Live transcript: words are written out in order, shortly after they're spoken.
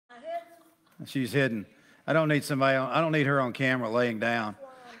She's hidden. I don't need her on camera laying down.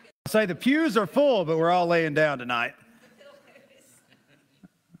 I say the pews are full, but we're all laying down tonight.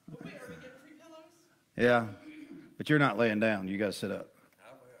 Yeah, but you're not laying down. You got to sit up.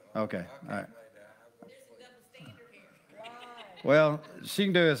 Okay, all right. Well, she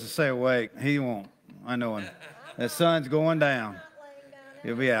can do this to stay awake. He won't. I know him. The sun's going down.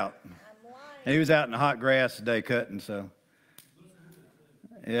 He'll be out. He was out in the hot grass today cutting, so.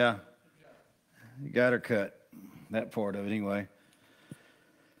 Yeah. You got her cut. That part of it anyway.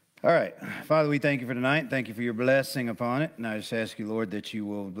 All right. Father, we thank you for tonight. Thank you for your blessing upon it. And I just ask you, Lord, that you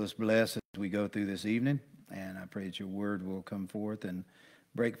will just bless as we go through this evening. And I pray that your word will come forth and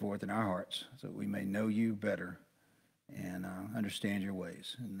break forth in our hearts so that we may know you better and understand your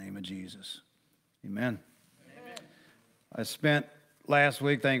ways. In the name of Jesus. Amen. Amen. I spent last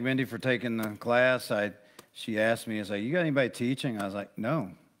week, thank Mindy for taking the class. She asked me, you got anybody teaching? I was like,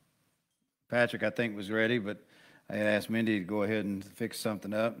 no. Patrick, I think, was ready, but I had asked Mindy to go ahead and fix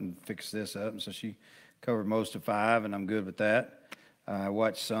something up and fix this up. And so she covered most of 5, and I'm good with that. I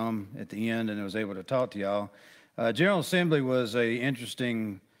watched some at the end and was able to talk to y'all. General Assembly was an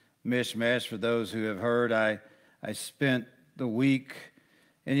interesting mishmash for those who have heard. I spent the week,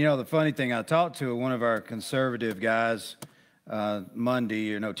 and the funny thing, I talked to one of our conservative guys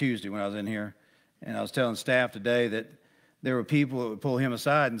Tuesday when I was in here, and I was telling staff today that there were people that would pull him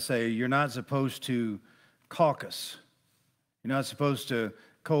aside and say, you're not supposed to caucus. You're not supposed to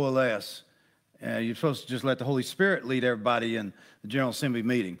coalesce. You're supposed to just let the Holy Spirit lead everybody in the General Assembly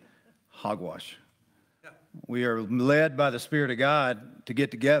meeting. Hogwash. We are led by the Spirit of God to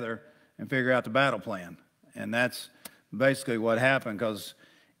get together and figure out the battle plan. And that's basically what happened, because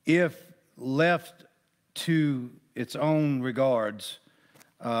if left to its own regards,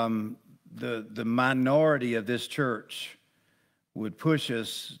 the minority of this church would push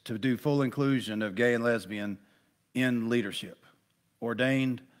us to do full inclusion of gay and lesbian in leadership.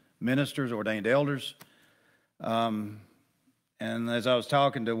 Ordained ministers, ordained elders. And as I was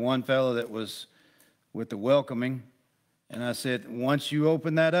talking to one fellow that was with the welcoming, and I said, once you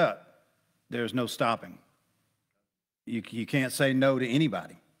open that up, there's no stopping. You can't say no to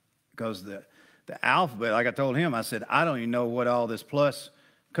anybody, because the alphabet, like I told him, I said, I don't even know what all this plus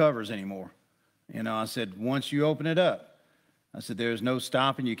covers anymore. I said, once you open it up, I said, there's no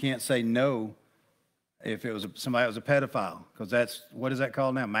stopping. You can't say no if it was somebody that was a pedophile, because that's, what is that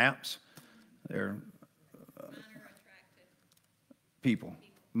called now? MAPS? They're people.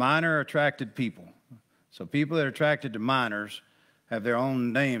 Minor attracted people. So people that are attracted to minors have their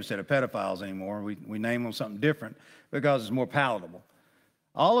own names instead of pedophiles anymore. We name them something different because it's more palatable.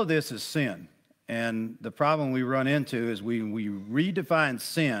 All of this is sin. And the problem we run into is we redefine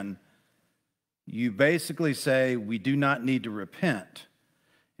sin. You basically say we do not need to repent.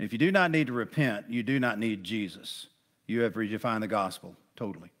 And if you do not need to repent, you do not need Jesus. You have redefined the gospel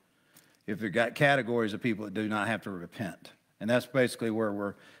totally. If you've got categories of people that do not have to repent. And that's basically where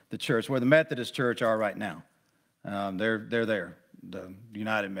where the Methodist Church are right now. They're there. The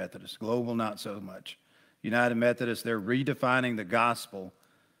United Methodists. Global, not so much. United Methodists, they're redefining the gospel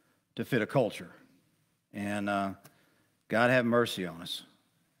to fit a culture. And God have mercy on us.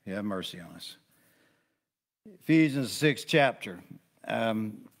 He have mercy on us. Ephesians 6th chapter.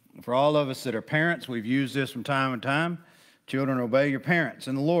 For all of us that are parents, we've used this from time to time. Children, obey your parents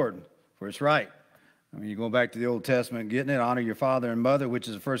in the Lord, for it's right. You go back to the Old Testament, getting it, honor your father and mother, which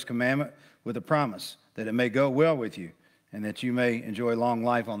is the first commandment, with a promise that it may go well with you and that you may enjoy long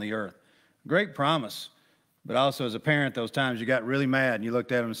life on the earth. Great promise. But also as a parent, those times you got really mad and you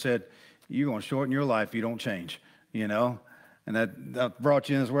looked at them and said, you're going to shorten your life if you don't change, and that brought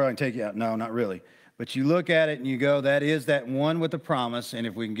you in this world and take you out. No, not really. But you look at it and you go, that is that one with the promise. And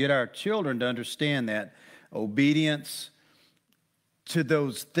if we can get our children to understand that, obedience to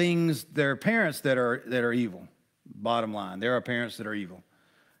those things, there are parents that are evil. Bottom line, there are parents that are evil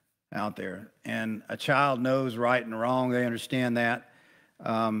out there. And a child knows right and wrong. They understand that.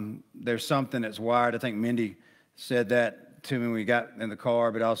 There's something that's wired. I think Mindy said that to me when we got in the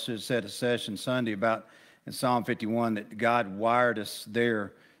car, but also said a session Sunday about in Psalm 51 that God wired us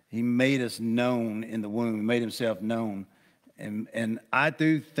there. He made us known in the womb. He made himself known. And I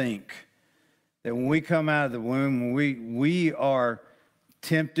do think that when we come out of the womb, when we are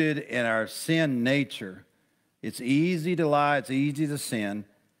tempted in our sin nature, it's easy to lie, it's easy to sin.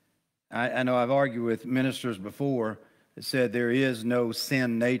 I know I've argued with ministers before that said there is no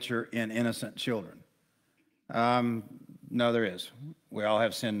sin nature in innocent children. No, there is. We all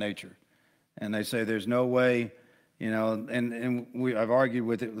have sin nature. And they say there's no way, I've argued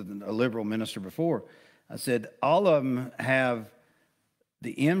with a liberal minister before. I said all of them have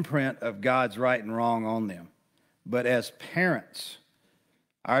the imprint of God's right and wrong on them. But as parents,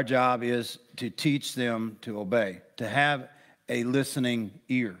 our job is to teach them to obey, to have a listening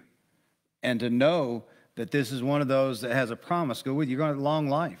ear, and to know that this is one of those that has a promise. Go with you. You're going to have a long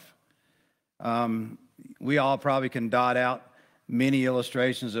life. We all probably can dot out many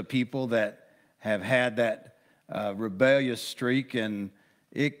illustrations of people that have had that rebellious streak, and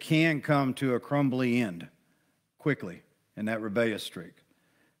it can come to a crumbly end quickly in that rebellious streak.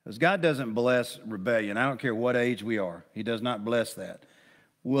 Because God doesn't bless rebellion. I don't care what age we are. He does not bless that.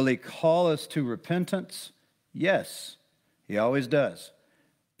 Will he call us to repentance? Yes, he always does,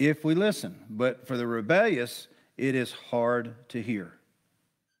 if we listen. But for the rebellious, it is hard to hear.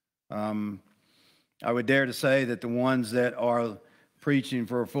 I would dare to say that the ones that are preaching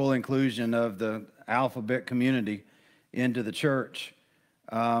for a full inclusion of the alphabet community into the church,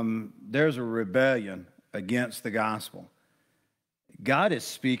 there's a rebellion against the gospel. God is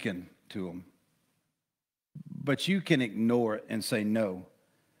speaking to them, but you can ignore it and say no.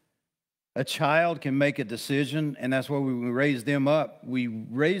 A child can make a decision, and that's why we raise them up. We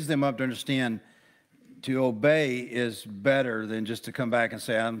raise them up to understand to obey is better than just to come back and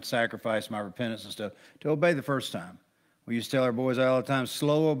say, I'm sacrificing my repentance and stuff. To obey the first time. We used to tell our boys all the time,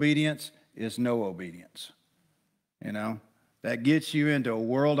 slow obedience is no obedience. You know, that gets you into a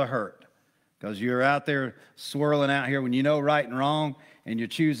world of hurt because you're out there swirling out here when you know right and wrong and you're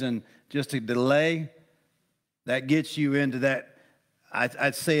choosing just to delay. That gets you into that,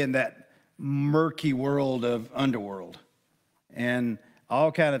 I'd say, in that murky world of underworld. And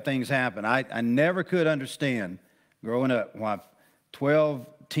all kind of things happen. I never could understand growing up why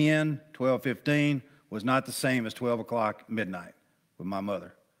 12:10, 12:15 was not the same as 12 o'clock midnight with my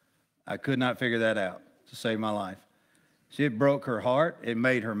mother. I could not figure that out to save my life. It broke her heart. It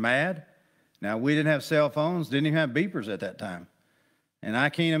made her mad. Now, we didn't have cell phones, didn't even have beepers at that time. And I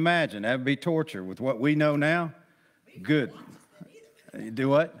can't imagine. That would be torture. With what we know now, good. Do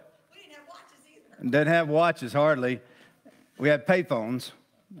what? We didn't have watches either. Didn't have watches, hardly. We had payphones.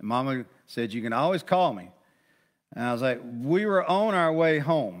 Mama said, you can always call me. And I was like, we were on our way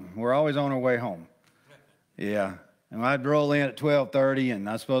home. We're always on our way home. Yeah. And I'd roll in at 12:30, and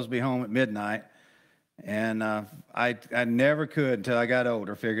I was supposed to be home at midnight. And I never could until I got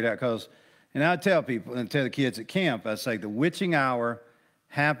older, figured out. And I'd tell people, and tell the kids at camp, I'd say the witching hour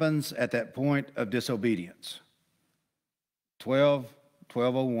happens at that point of disobedience.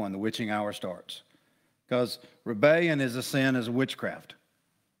 12:01, the witching hour starts. Because rebellion is a sin as witchcraft.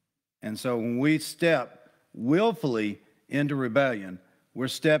 And so when we step willfully into rebellion, we're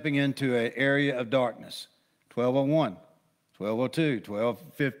stepping into an area of darkness. 12:01, 12:02,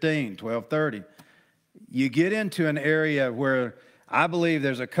 12:15, 12:30. You get into an area where I believe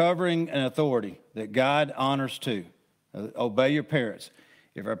there's a covering and authority that God honors too. Obey your parents.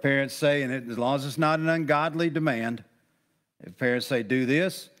 If our parents say, and as long as it's not an ungodly demand, if parents say do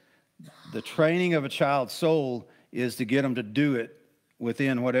this, the training of a child's soul is to get them to do it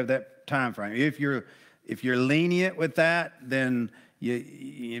within whatever that time frame. If you're lenient with that, then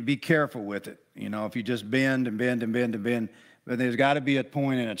you be careful with it. You know, if you just bend and bend and bend and bend, but there's got to be a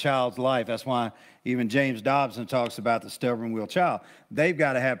point in a child's life. That's why even James Dobson talks about the stubborn-willed child. They've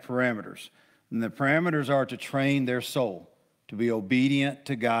got to have parameters, and the parameters are to train their soul to be obedient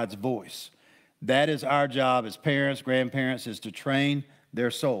to God's voice. That is our job as parents, grandparents, is to train their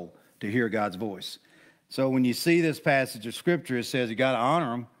soul to hear God's voice. So when you see this passage of Scripture, it says you got to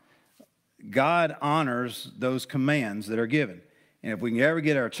honor them. God honors those commands that are given. And if we can ever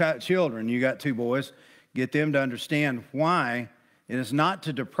get our children, you got two boys, get them to understand why it is not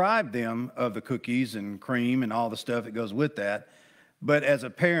to deprive them of the cookies and cream and all the stuff that goes with that. But as a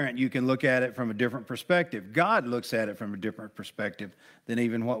parent, you can look at it from a different perspective. God looks at it from a different perspective than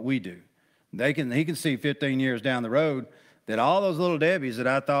even what we do. He can see 15 years down the road that all those little Debbies that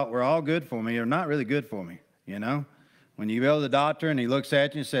I thought were all good for me are not really good for me, you know? When you go to the doctor and he looks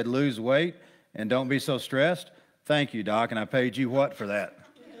at you and said, lose weight and don't be so stressed, thank you, doc, and I paid you what for that?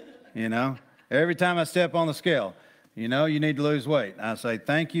 You know? Every time I step on the scale, you know, you need to lose weight. I say,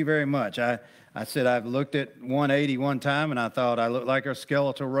 thank you very much. I said, I've looked at 180 one time and I thought I looked like a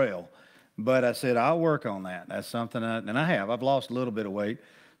skeletal rail. But I said, I'll work on that. That's something, and I have. I've lost a little bit of weight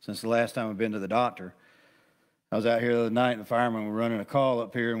since the last time I've been to the doctor. I was out here the other night, and the firemen were running a call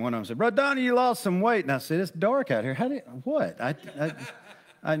up here, and one of them said, Brother Donny, you lost some weight. And I said, it's dark out here. What?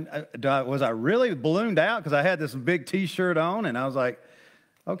 Was I really ballooned out? Because I had this big T-shirt on, and I was like,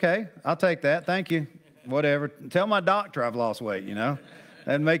 okay, I'll take that. Thank you. Whatever. Tell my doctor I've lost weight, you know.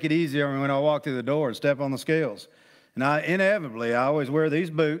 That'd make it easier when I walk through the door and step on the scales. And I always wear these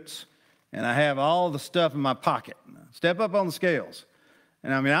boots, and I have all the stuff in my pocket. Step up on the scales.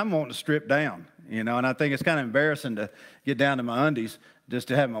 And I mean, I'm wanting to strip down, and I think it's kind of embarrassing to get down to my undies just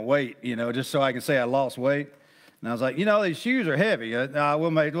to have my weight, just so I can say I lost weight. And I was like, these shoes are heavy.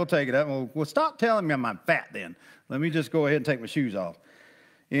 We'll take it up. Well, stop telling me I'm fat then. Let me just go ahead and take my shoes off.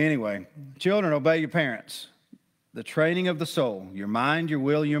 Anyway, children, obey your parents. The training of the soul, your mind, your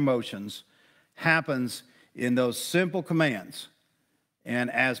will, your emotions, happens in those simple commands.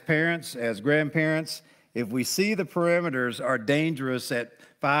 And as parents, as grandparents, if we see the perimeters are dangerous at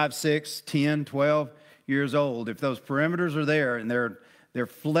 5, 6, 10, 12 years old, if those perimeters are there and they're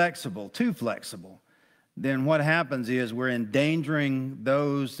flexible, too flexible, then what happens is we're endangering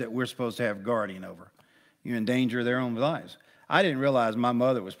those that we're supposed to have guardian over. You endanger their own lives. I didn't realize my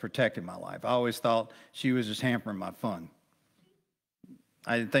mother was protecting my life. I always thought she was just hampering my fun.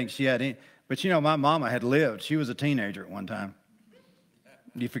 I didn't think she had any. But my mama had lived. She was a teenager at one time.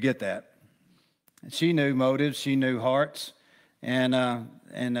 You forget that. She knew motives. She knew hearts.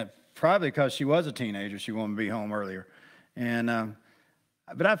 And probably because she was a teenager, she wanted to be home earlier.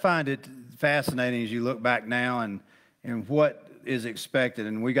 But I find it fascinating as you look back now and what is expected.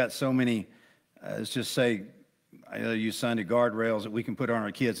 And we got so many, let's just say, I use Sunday guardrails that we can put on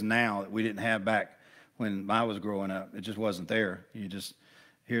our kids now that we didn't have back when I was growing up. It just wasn't there.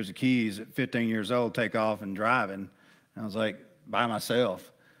 Here's the keys at 15 years old, take off and driving. And I was like, by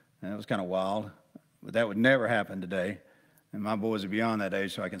myself. And it was kind of wild. But that would never happen today. And my boys are beyond that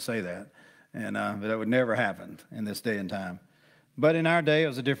age, so I can say that. But that would never happen in this day and time. But in our day, it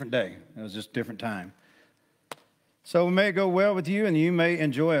was a different day. It was just a different time. So may it go well with you, and you may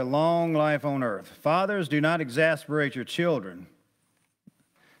enjoy a long life on earth. Fathers, do not exasperate your children.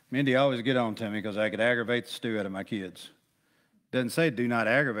 Mindy always get on to me because I could aggravate the stew out of my kids. Doesn't say do not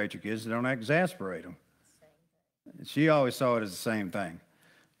aggravate your kids, don't exasperate them. She always saw it as the same thing.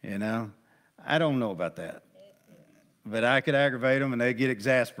 I don't know about that. But I could aggravate them, and they get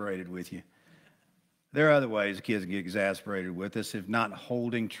exasperated with you. There are other ways the kids get exasperated with us if not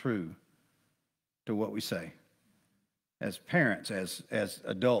holding true to what we say. As parents, as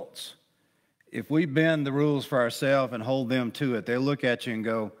adults, if we bend the rules for ourselves and hold them to it, they'll look at you and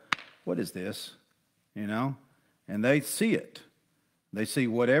go, what is this? And they see it. They see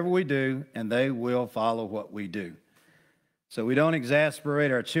whatever we do, and they will follow what we do. So we don't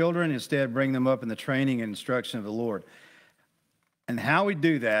exasperate our children. Instead, bring them up in the training and instruction of the Lord. And how we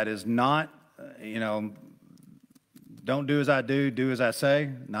do that is not, don't do as I do as I say.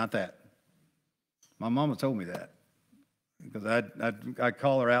 Not that. My mama told me that. Because I'd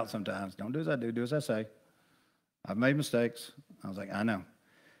call her out sometimes. Don't do as I do as I say. I've made mistakes. I was like, I know.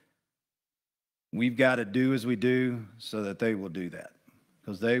 We've got to do as we do so that they will do that.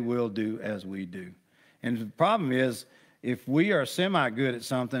 Because they will do as we do. And the problem is, if we are semi-good at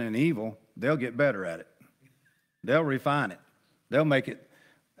something and evil, they'll get better at it. They'll refine it.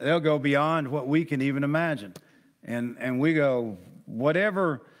 They'll go beyond what we can even imagine. And we go,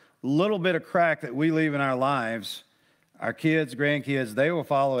 whatever little bit of crack that we leave in our lives, our kids, grandkids, they will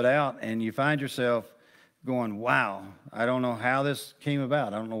follow it out, and you find yourself going, wow, I don't know how this came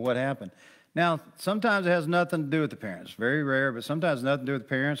about. I don't know what happened. Now, sometimes it has nothing to do with the parents. Very rare, but sometimes nothing to do with the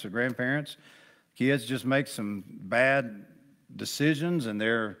parents or grandparents. Kids just make some bad decisions, and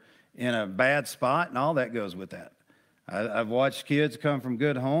they're in a bad spot, and all that goes with that. I've watched kids come from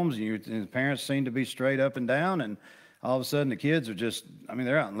good homes, and the parents seem to be straight up and down, and all of a sudden the kids are just,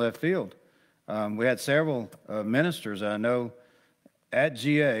 they're out in left field. We had several ministers I know at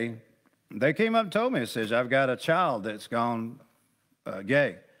GA. They came up and told me, it says, I've got a child that's gone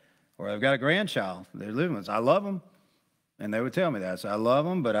gay, or I've got a grandchild they're living with. I love them. And they would tell me that. So I love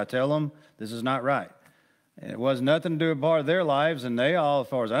them, but I tell them this is not right. And it was nothing to do with part of their lives, and they all, as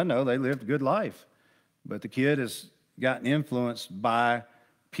far as I know, they lived a good life. But the kid has gotten influenced by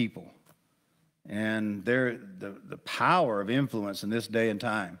people. And the power of influence in this day and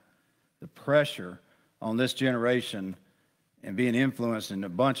time, the pressure on this generation and being influenced in a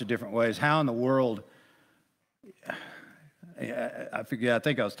bunch of different ways. How in the world, I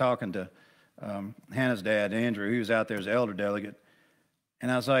think I was talking to Hannah's dad, Andrew. He was out there as elder delegate.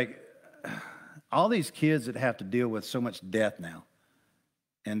 And I was like, all these kids that have to deal with so much death now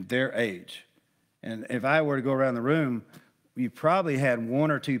and their age. And if I were to go around the room, you probably had one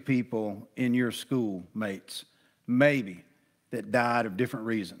or two people in your school mates, maybe, that died of different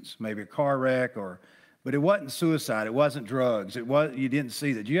reasons. Maybe a car wreck but it wasn't suicide. It wasn't drugs. You didn't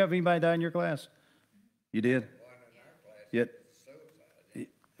see that. Did you have anybody die in your class? You did? Yet,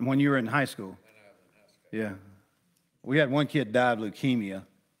 when you were in high school? Yeah. We had one kid die of leukemia.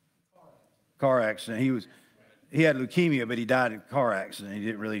 Car accident. He had leukemia, but he died in a car accident. He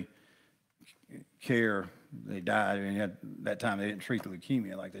didn't really care They died. I mean, at that time, they didn't treat the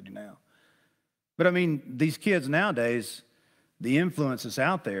leukemia like they do now. But, I mean, these kids nowadays, the influence that's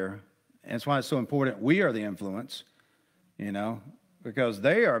out there, and that's why it's so important we are the influence, you know, because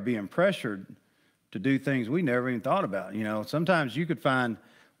they are being pressured to do things we never even thought about. You know, sometimes you could find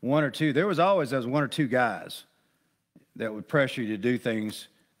one or two. There was always those one or two guys that would pressure you to do things.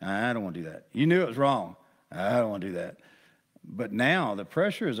 I don't want to do that. You knew it was wrong. I don't want to do that. But now the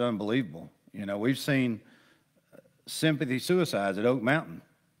pressure is unbelievable. You know, we've seen sympathy suicides at Oak Mountain.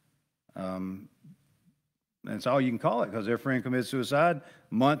 That's all you can call it because their friend commits suicide.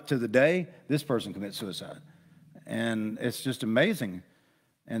 Month to the day, this person commits suicide. And it's just amazing.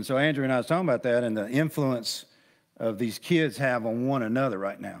 And so Andrew and I was talking about that and the influence of these kids have on one another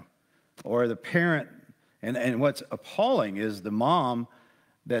right now. Or the parent, and what's appalling is the mom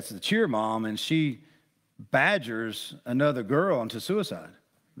that's the cheer mom, and she badgers another girl into suicide.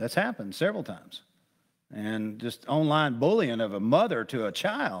 That's happened several times. And just online bullying of a mother to a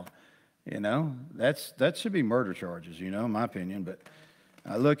child, you know, that should be murder charges, you know, in my opinion. But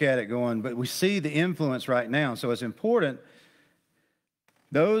I look at it going, but we see the influence right now. So it's important,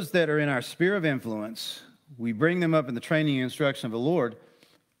 those that are in our sphere of influence, we bring them up in the training and instruction of the Lord,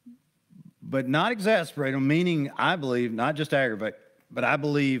 but not exasperate them, meaning, I believe, not just aggravate, but I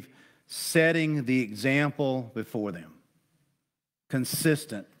believe setting the example before them.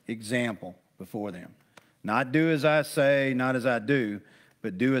 Consistent example before them. Not do as I say, not as I do,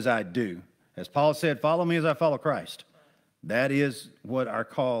 but do as I do. As Paul said, follow me as I follow Christ. That is what our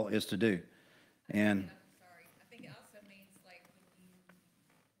call is to do. And I think it also means like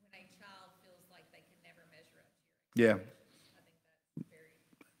when a child feels like they can never measure up to your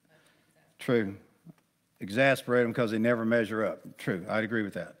expectations. I think that's very true. Exasperate them because they never measure up. True. I'd agree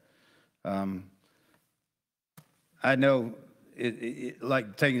with that. I know,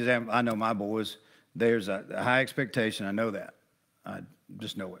 like taking an example, I know my boys, there's a high expectation. I know that. I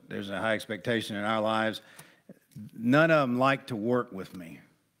just know it. There's a high expectation in our lives. None of them like to work with me.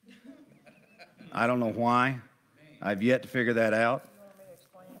 I don't know why. I've yet to figure that out.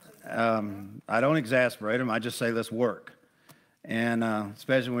 I don't exasperate them. I just say, let's work. And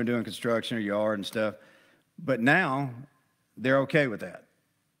especially when we're doing construction or yard and stuff. But now, they're okay with that.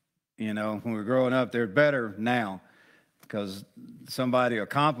 You know, when we're growing up, they're better now because somebody will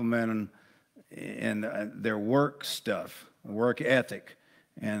compliment them in their work stuff, work ethic.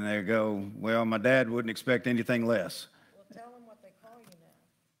 And they go, well, my dad wouldn't expect anything less. Well, tell them what they call you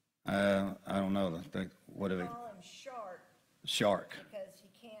now. I don't know. What do they call him Shark. Shark. Because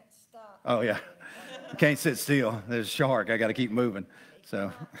he can't stop. Oh, yeah. Can't sit still. There's a shark. I got to keep moving.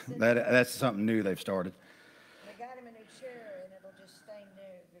 So that's something new they've started. They got him a new chair, and it'll just stay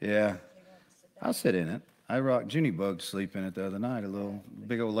new. Yeah. He won't sit down. I'll sit in it. I rocked Junie Bug to sleep in it the other night. A little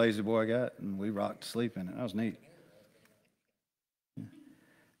big old lazy boy I got, and we rocked to sleep in it. That was neat.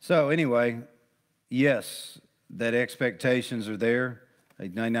 So anyway, yes, that expectations are there. They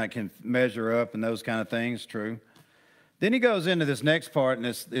may not can measure up and those kind of things, true. Then he goes into this next part, and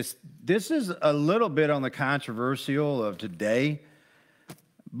this is a little bit on the controversial of today,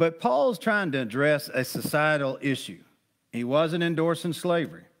 but Paul's trying to address a societal issue. He wasn't endorsing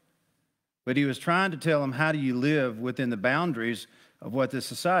slavery, but he was trying to tell them how do you live within the boundaries of what this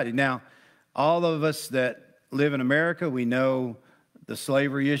society. Now, all of us that live in America, we know the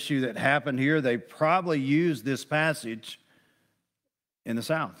slavery issue that happened here. They probably used this passage in the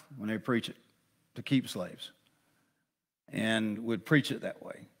South when they preach it to keep slaves and would preach it that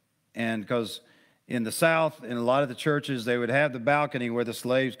way. And because in the South, in a lot of the churches, they would have the balcony where the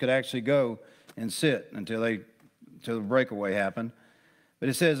slaves could actually go and sit until the breakaway happened. But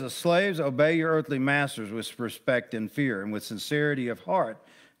it says, the slaves, obey your earthly masters with respect and fear and with sincerity of heart,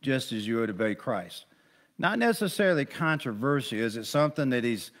 just as you would obey Christ. Not necessarily controversial. Is it something that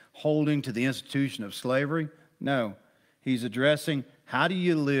he's holding to the institution of slavery? No. He's addressing how do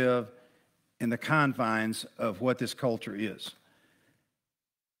you live in the confines of what this culture is.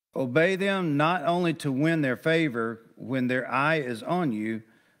 Obey them not only to win their favor when their eye is on you,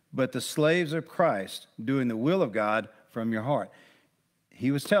 but the slaves of Christ, doing the will of God from your heart.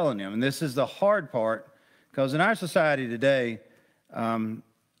 He was telling them, and this is the hard part, because in our society today,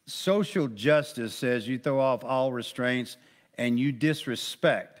 social justice says you throw off all restraints and you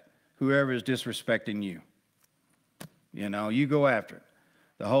disrespect whoever is disrespecting you. You know, you go after it.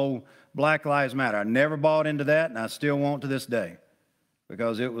 The whole Black Lives Matter, I never bought into that, and I still won't to this day,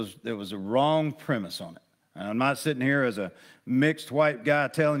 because it was a wrong premise on it. And I'm not sitting here as a mixed white guy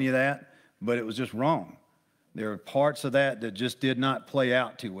telling you that, but it was just wrong. There are parts of that just did not play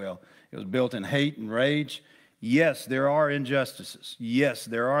out too well. It was built in hate and rage. Yes, there are injustices. Yes,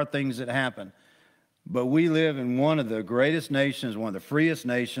 there are things that happen. But we live in one of the greatest nations, one of the freest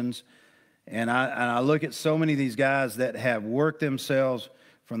nations. And I look at so many of these guys that have worked themselves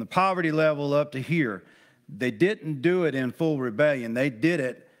from the poverty level up to here. They didn't do it in full rebellion. They did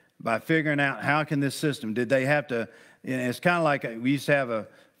it by figuring out how can this system, did they have to, and it's kind of like we used to have a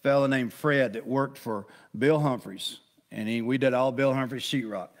fellow named Fred that worked for Bill Humphreys. And we did all Bill Humphreys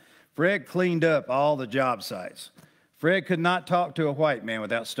sheetrock. Fred cleaned up all the job sites. Fred could not talk to a white man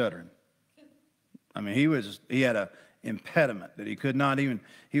without stuttering. I mean, he had a impediment that he could not even,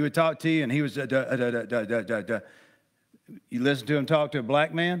 he would talk to you and he was, you listen to him talk to a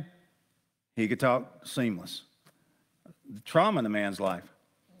black man, he could talk seamless. The trauma in the man's life.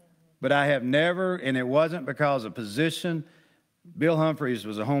 But I have never, and it wasn't because of position. Bill Humphreys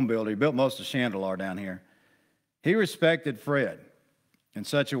was a home builder. He built most of Chandelar down here. He respected Fred in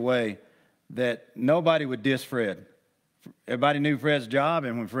such a way that nobody would diss Fred. Everybody knew Fred's job,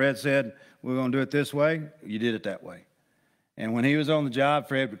 and when Fred said, we're going to do it this way, you did it that way. And when he was on the job,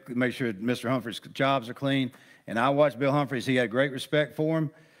 Fred would make sure Mr. Humphreys' jobs are clean. And I watched Bill Humphreys. He had great respect for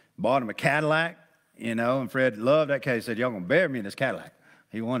him, bought him a Cadillac, you know, and Fred loved that case. He said, y'all going to bury me in this Cadillac.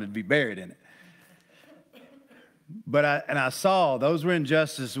 He wanted to be buried in it. But I saw, those were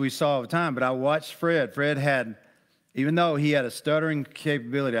injustices we saw all the time, but I watched Fred. Fred had, even though he had a stuttering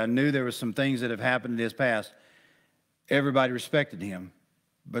capability, I knew there were some things that have happened in his past. Everybody respected him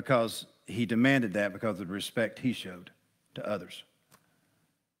because he demanded that because of the respect he showed to others.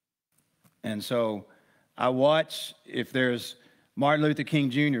 And so I watch, if there's, Martin Luther King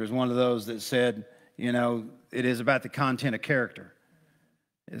Jr. is one of those that said, you know, it is about the content of character.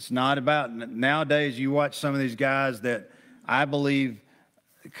 It's not about, nowadays you watch some of these guys that I believe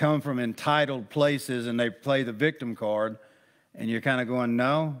come from entitled places and they play the victim card, and you're kind of going,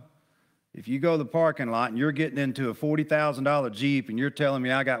 no. If you go to the parking lot and you're getting into a $40,000 Jeep and you're telling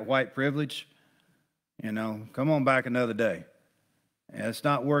me I got white privilege, you know, come on back another day. And it's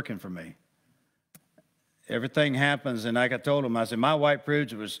not working for me. Everything happens, and like I told him, I said, my white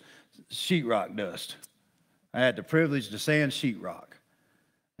privilege was sheetrock dust. I had the privilege to sand sheetrock.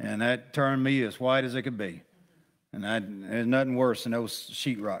 And that turned me as white as it could be. And there's nothing worse than those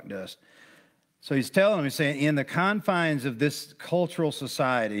sheetrock dust. So he's telling him, he's saying, in the confines of this cultural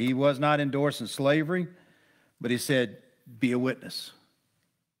society, he was not endorsing slavery, but he said, be a witness.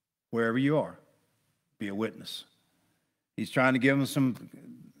 Wherever you are, be a witness. He's trying to give them some,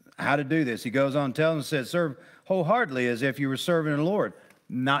 how to do this. He goes on telling them, says, serve wholeheartedly as if you were serving the Lord,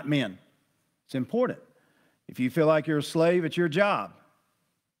 not men. It's important. If you feel like you're a slave, it's your job.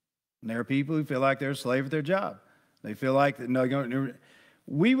 And there are people who feel like they're a slave at their job. They feel like, no,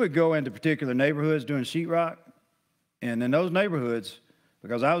 we would go into particular neighborhoods doing sheetrock, and in those neighborhoods,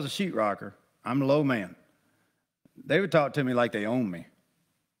 because I was a sheetrocker, I'm a low man, they would talk to me like they owned me.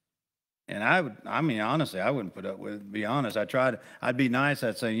 And honestly, I wouldn't put up with it, to be honest. I'd be nice.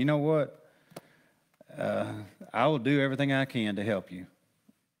 I'd say, you know what? I will do everything I can to help you.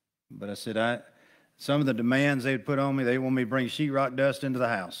 But I said, some of the demands they'd put on me, they want me to bring sheetrock dust into the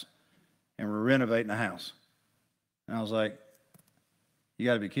house. And we're renovating the house. And I was like, you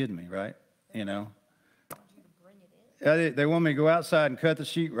got to be kidding me, right? You know. They want me to go outside and cut the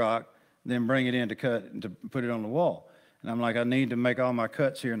sheetrock, then bring it in to put it on the wall. And I'm like, I need to make all my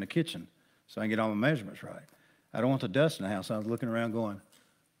cuts here in the kitchen so I can get all my measurements right. I don't want the dust in the house. I was looking around going,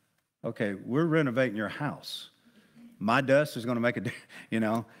 okay, we're renovating your house. My dust is going to make a, you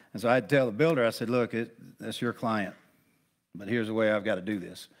know. And so I'd tell the builder, I said, look, that's your client, but here's the way I've got to do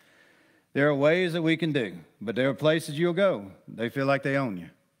this. There are ways that we can do, but there are places you'll go. They feel like they own you.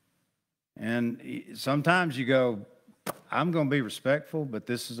 And sometimes you go, I'm going to be respectful, but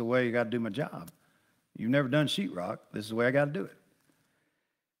this is the way you got to do my job. You've never done sheetrock. This is the way I got to do it.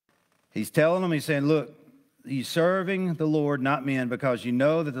 He's telling them, he's saying, look, he's serving the Lord, not men, because you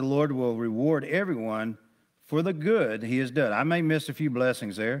know that the Lord will reward everyone for the good he has done. I may miss a few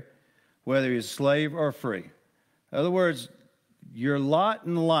blessings there, whether he's slave or free. In other words, your lot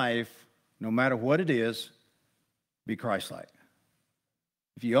in life, no matter what it is, be Christ-like.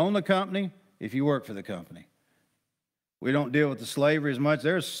 If you own the company, if you work for the company. We don't deal with the slavery as much.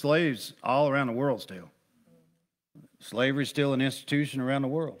 There's slaves all around the world still. Slavery is still an institution around the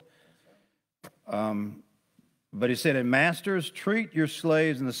world. But he said, and masters, treat your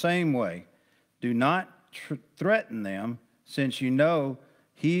slaves in the same way. Do not threaten them, since you know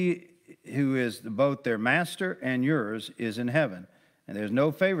he who is both their master and yours is in heaven. And there's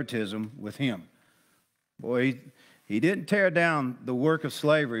no favoritism with him. Boy, he didn't tear down the work of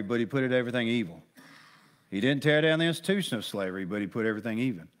slavery, but he put it everything evil. He didn't tear down the institution of slavery, but he put everything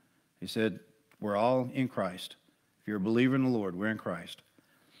even. He said, we're all in Christ. If you're a believer in the Lord, we're in Christ.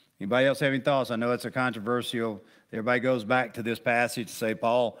 Anybody else have any thoughts? I know it's a controversial. Everybody goes back to this passage to say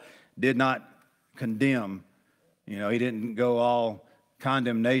Paul did not condemn. You know, he didn't go all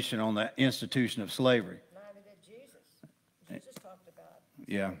condemnation on the institution of slavery. Neither did Jesus. Jesus talked about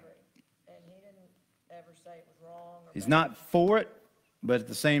Yeah. slavery, and he didn't ever say it was wrong. Or He's bad. not for it, but at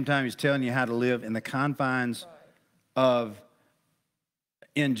the same time, he's telling you how to live in the confines of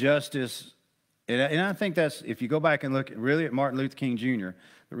injustice. And I think that's, if you go back and look really at Martin Luther King Jr.,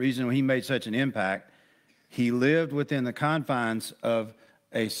 the reason he made such an impact, he lived within the confines of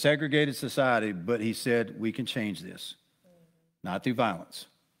a segregated society, but he said, we can change this. Not through violence,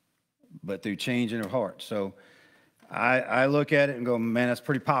 but through changing of heart. So I look at it and go, man, that's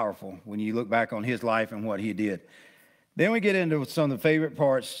pretty powerful when you look back on his life and what he did. Then we get into some of the favorite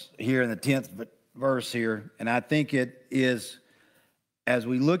parts here in the 10th verse here, and I think it is, as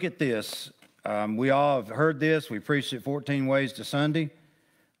we look at this, we all have heard this. We preached it 14 ways to Sunday.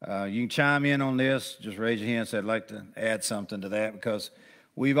 You can chime in on this. Just raise your hand and say, I'd like to add something to that, because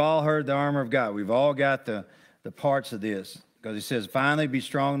we've all heard the armor of God. We've all got the parts of this, because he says, finally be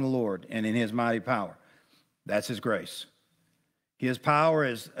strong in the Lord and in his mighty power. That's his grace. His power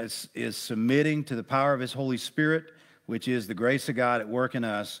is submitting to the power of his Holy Spirit, which is the grace of God at work in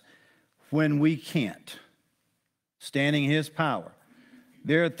us when we can't. Standing in his power.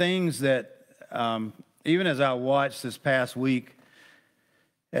 There are things that, even as I watched this past week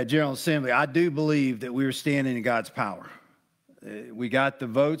at General Assembly, I do believe that we were standing in God's power. We got the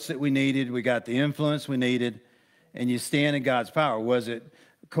votes that we needed. We got the influence we needed. And you stand in God's power. Was it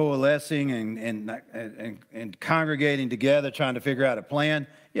coalescing and congregating together, trying to figure out a plan?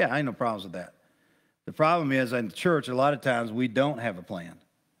 Yeah, I ain't no problems with that. The problem is, in the church, a lot of times we don't have a plan.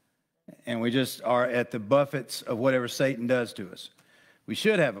 And we just are at the buffets of whatever Satan does to us. We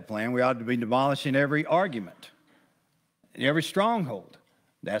should have a plan. We ought to be demolishing every argument, every stronghold.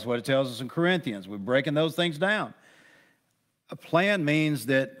 That's what it tells us in Corinthians. We're breaking those things down. A plan means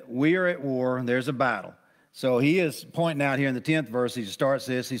that we are at war, there's a battle. So he is pointing out here in the 10th verse, he starts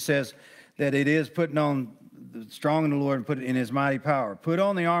this, he says that it is putting on strong in the Lord and put it in his mighty power. Put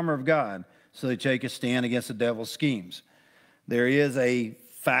on the armor of God so that you can stand against the devil's schemes. There is a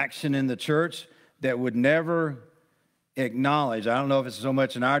faction in the church that would never acknowledge, I don't know if it's so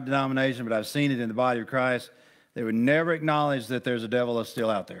much in our denomination, but I've seen it in the body of Christ, they would never acknowledge that there's a devil that's still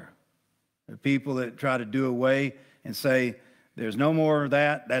out there. There are people that try to do away and say, there's no more of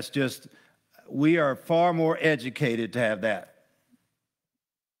that. That's just, we are far more educated to have that.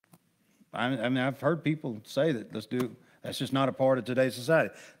 I mean, I've heard people say that, that's just not a part of today's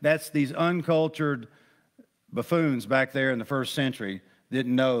society. That's these uncultured buffoons back there in the first century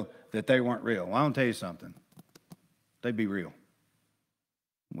didn't know that they weren't real. Well, I want to tell you something. They'd be real.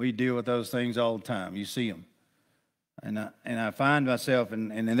 We deal with those things all the time. You see them. And I find myself,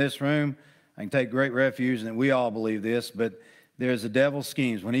 and in this room, I can take great refuge, and we all believe this, but there's the devil's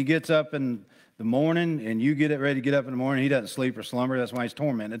schemes. When he gets up in the morning and you get ready to get up in the morning, he doesn't sleep or slumber. That's why he's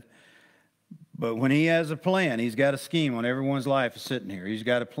tormented. But when he has a plan, he's got a scheme on everyone's life sitting here. He's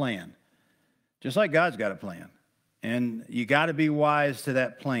got a plan. Just like God's got a plan. And you got to be wise to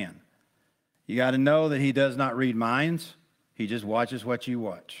that plan. You got to know that he does not read minds. He just watches what you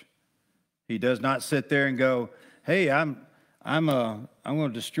watch. He does not sit there and go, hey, I'm going to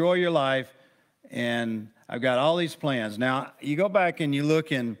destroy your life, and I've got all these plans. Now, you go back and you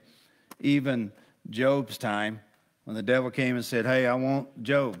look in even Job's time when the devil came and said, hey, I want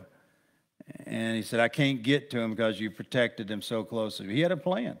Job. And he said, I can't get to him because you protected him so closely. He had a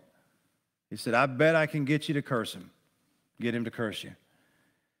plan. He said, I bet I can get you to curse him, get him to curse you.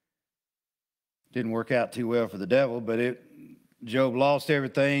 Didn't work out too well for the devil, but Job lost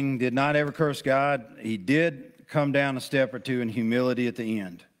everything, did not ever curse God. He did come down a step or two in humility at the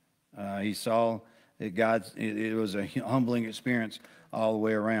end. He saw that it was a humbling experience all the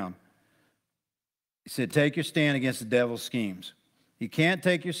way around. He said, take your stand against the devil's schemes. You can't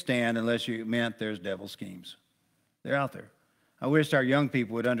take your stand unless you admit there's devil schemes. They're out there. I wish our young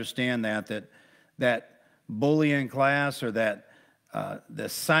people would understand that bullying class or that the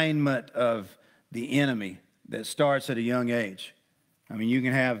assignment of the enemy that starts at a young age. I mean, you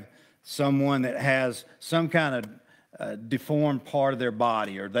can have someone that has some kind of deformed part of their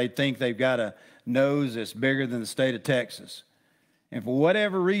body, or they think they've got a nose that's bigger than the state of Texas. And for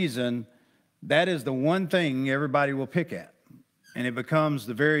whatever reason, that is the one thing everybody will pick at. And it becomes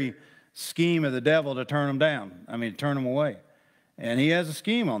the very scheme of the devil to turn them down. I mean, to turn them away. And he has a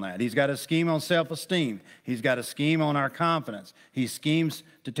scheme on that. He's got a scheme on self-esteem. He's got a scheme on our confidence. He schemes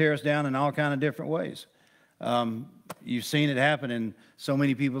to tear us down in all kind of different ways. You've seen it happen in so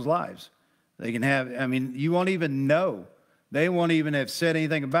many people's lives. They can have, I mean, you won't even know They won't even have said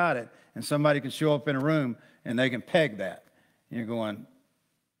anything about it, and somebody can show up in a room and they can peg that. And you're going,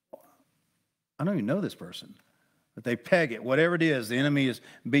 I don't even know this person. But they peg it. Whatever it is, the enemy is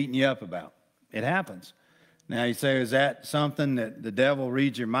beating you up about. It happens. Now you say, is that something that the devil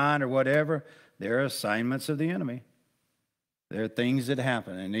reads your mind or whatever? There are assignments of the enemy. There are things that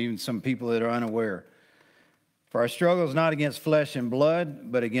happen, and even some people that are unaware. For our struggle is not against flesh and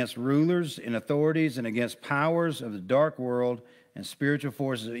blood, but against rulers and authorities and against powers of the dark world and spiritual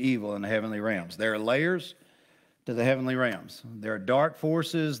forces of evil in the heavenly realms. There are layers to the heavenly realms. There are dark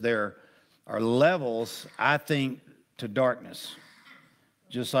forces. There are levels, I think, to darkness.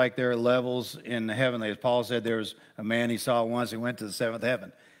 Just like there are levels in the heavenly. As Paul said, there was a man he saw once who went to the seventh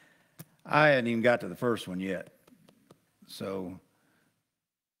heaven. I hadn't even got to the first one yet. So,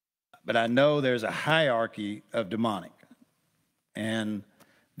 but I know there's a hierarchy of demonic. And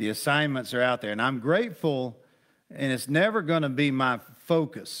the assignments are out there. And I'm grateful, and it's never going to be my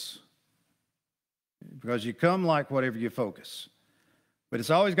focus. Because you come like whatever you focus. But it's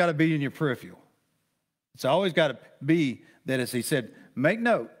always got to be in your peripheral. It's always got to be that, as he said, make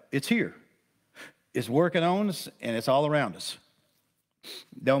note, it's here. It's working on us, and it's all around us.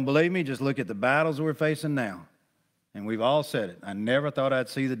 Don't believe me? Just look at the battles we're facing now. And we've all said it. I never thought I'd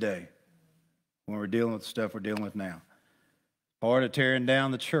see the day when we're dealing with the stuff we're dealing with now. Part of tearing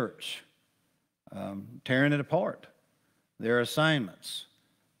down the church, tearing it apart. There are assignments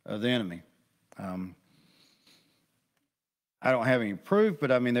of the enemy. I don't have any proof,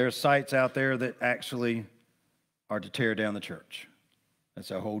 but I mean, there are sites out there that actually are to tear down the church. That's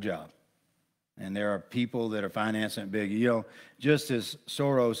our whole job. And there are people that are financing it big. You know, just as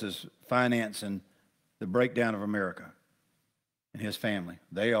Soros is financing the breakdown of America and his family,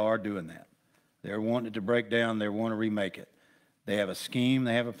 they are doing that. They're wanting it to break down. They want to remake it. They have a scheme.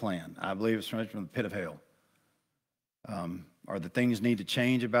 They have a plan. I believe it's from the pit of hell. Are the things need to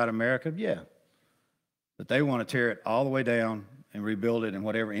change about America? Yeah. But they want to tear it all the way down and rebuild it in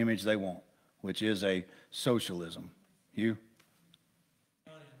whatever image they want, which is a socialism. You?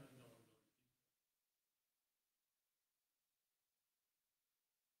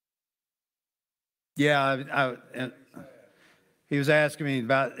 Yeah, he was asking me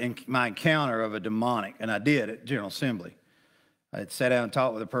about my encounter of a demonic, and I did at General Assembly. I had sat down and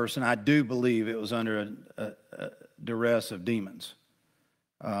talked with a person. I do believe it was under a duress of demons,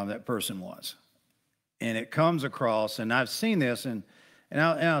 that person was. And it comes across, and I've seen this, and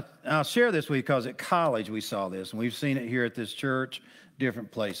I'll share this with you because at college we saw this, and we've seen it here at this church,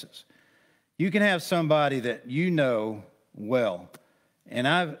 different places. You can have somebody that you know well.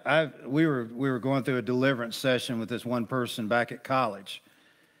 And we were going through a deliverance session with this one person back at college,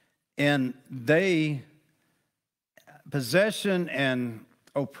 and possession and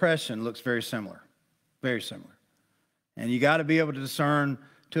oppression looks very similar, very similar. And you got to be able to discern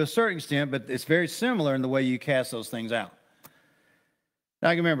to a certain extent, but it's very similar in the way you cast those things out.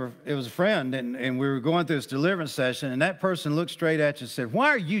 I can remember it was a friend, and we were going through this deliverance session, and that person looked straight at you and said, "Why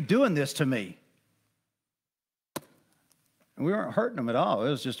are you doing this to me?" And we weren't hurting them at all. It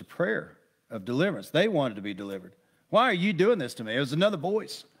was just a prayer of deliverance. They wanted to be delivered. "Why are you doing this to me?" It was another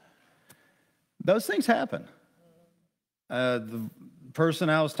voice. Those things happen. The person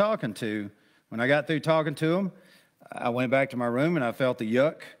I was talking to, when I got through talking to him, I went back to my room and I felt the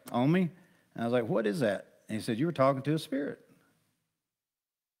yuck on me. And I was like, "What is that?" And he said, "You were talking to a spirit.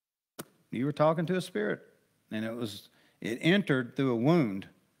 You were talking to a spirit." And it entered through a wound.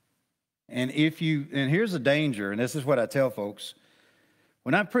 And here's the danger, and this is what I tell folks.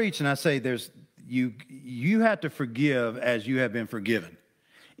 When I preach and I say you have to forgive as you have been forgiven.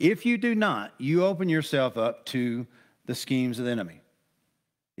 If you do not, you open yourself up to the schemes of the enemy.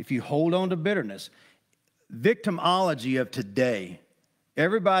 If you hold on to bitterness, victimology of today,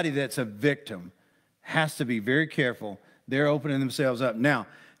 everybody that's a victim has to be very careful. They're opening themselves up. Now,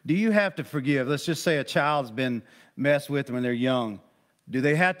 do you have to forgive? Let's just say a child's been messed with when they're young. Do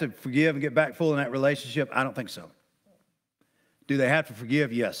they have to forgive and get back full in that relationship? I don't think so. Do they have to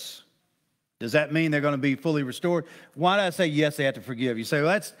forgive? Yes. Does that mean they're going to be fully restored? Why did I say yes, they have to forgive? You say,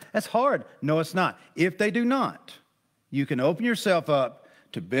 well, that's hard. No, it's not. If they do not, you can open yourself up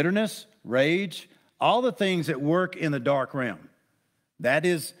to bitterness, rage, all the things that work in the dark realm. That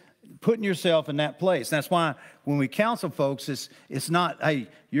is putting yourself in that place. That's why when we counsel folks, it's not, hey,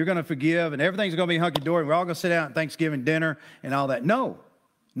 you're going to forgive and everything's going to be hunky-dory. We're all going to sit down at Thanksgiving dinner and all that. No.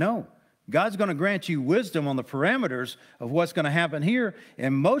 God's going to grant you wisdom on the parameters of what's going to happen here.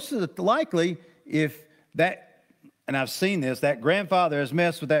 And most of the likely, if that, and I've seen this, that grandfather has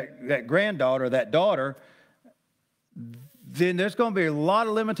messed with that granddaughter or that daughter, then there's going to be a lot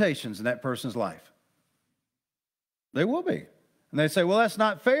of limitations in that person's life. They will be. And they say, well, that's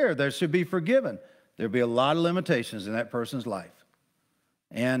not fair. There should be forgiven. There'll be a lot of limitations in that person's life.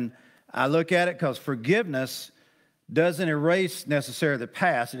 And I look at it because forgiveness doesn't erase necessarily the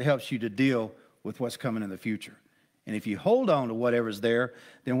past. It helps you to deal with what's coming in the future. And if you hold on to whatever's there,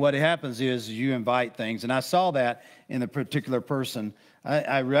 then what happens is you invite things. And I saw that in a particular person.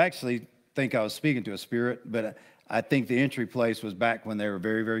 I actually think I was speaking to a spirit, but I think the entry place was back when they were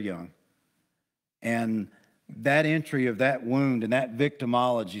very, very young. And that entry of that wound and that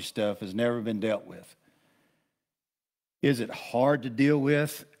victimology stuff has never been dealt with. Is it hard to deal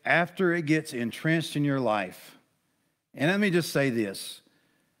with? After it gets entrenched in your life, and let me just say this,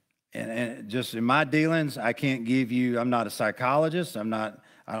 and just in my dealings, I can't give you, I'm not a psychologist, I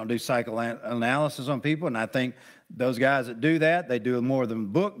don't do psychoanalysis on people, and I think those guys that do that, they do it more than the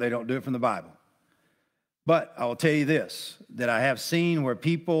book, they don't do it from the Bible. But I will tell you this, that I have seen where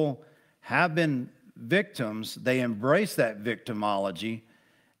people have been victims, they embrace that victimology,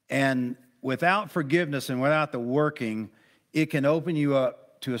 and without forgiveness and without the working, it can open you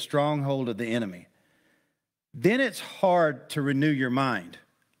up to a stronghold of the enemy. Then it's hard to renew your mind.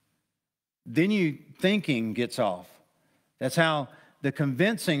 Then you thinking gets off. That's how the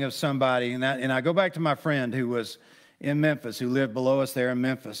convincing of somebody, and I go back to my friend who was in Memphis, who lived below us there in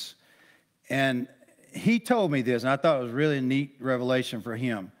Memphis, and he told me this, and I thought it was really a neat revelation for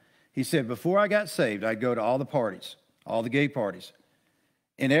him. He said, before I got saved, I'd go to all the parties, all the gay parties.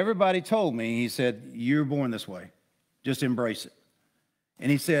 And everybody told me, he said, you're born this way. Just embrace it. And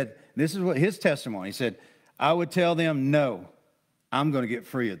he said, this is what his testimony, he said, I would tell them, no, I'm going to get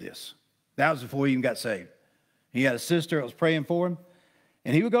free of this. That was before he even got saved. He had a sister that was praying for him.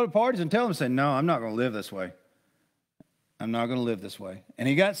 And he would go to parties and tell them, say, no, I'm not going to live this way. I'm not going to live this way. And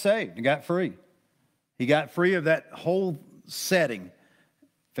he got saved and got free. He got free of that whole setting.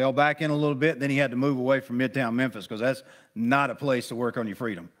 Fell back in a little bit, then he had to move away from Midtown Memphis because that's not a place to work on your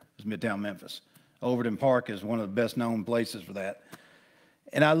freedom. It's Midtown Memphis. Overton Park is one of the best known places for that.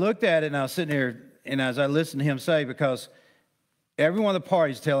 And I looked at it and I was sitting there, and as I listened to him say, because every one of the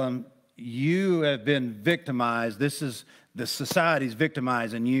parties tell him, you have been victimized. This is the society's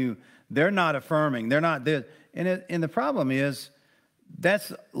victimizing you. They're not affirming. They're not this. And the problem is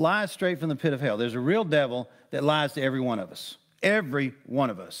that's lies straight from the pit of hell. There's a real devil that lies to every one of us. Every one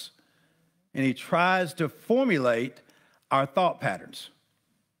of us. And he tries to formulate our thought patterns.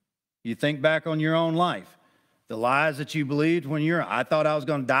 You think back on your own life. The lies that you believed when I thought I was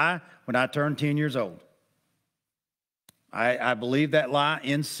going to die when I turned 10 years old. I believed that lie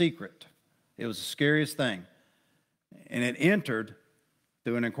in secret. It was the scariest thing. And it entered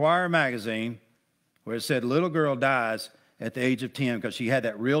through an Inquirer magazine where it said, little girl dies at the age of 10 because she had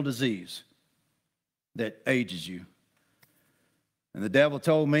that real disease that ages you. And the devil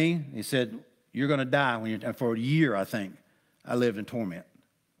told me, he said, you're going to die when you're, for a year, I think, I lived in torment.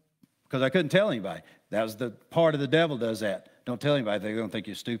 Because I couldn't tell anybody. That was the part of the devil does that. Don't tell anybody. They're going to think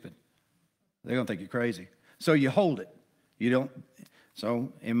you're stupid. They're going to think you're crazy. So you hold it. You don't.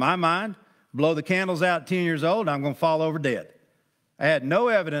 So in my mind, blow the candles out at 10 years old, I'm going to fall over dead. I had no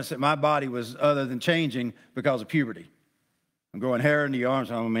evidence that my body was other than changing because of puberty. I'm growing hair in the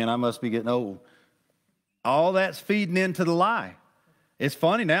arms. Oh, man, I must be getting old. All that's feeding into the lie. It's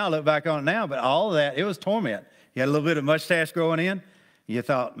funny now, I look back on it now, but all of that, it was torment. You had a little bit of mustache growing in. You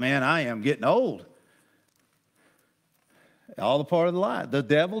thought, man, I am getting old. All the part of the lie. The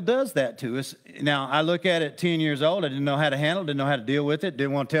devil does that to us. Now, I look at it 10 years old. I didn't know how to handle it, didn't know how to deal with it,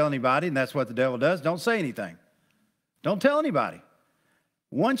 didn't want to tell anybody, and that's what the devil does. Don't say anything. Don't tell anybody.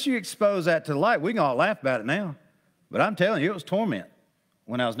 Once you expose that to the light, we can all laugh about it now. But I'm telling you, it was torment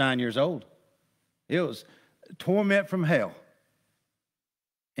when I was 9 years old. It was torment from hell.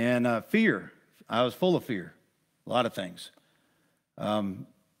 And fear. I was full of fear. A lot of things.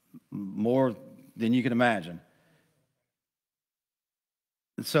 More than you can imagine.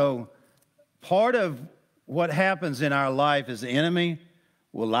 And so part of what happens in our life is the enemy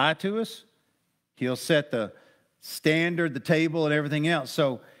will lie to us. He'll set the standard, the table, and everything else.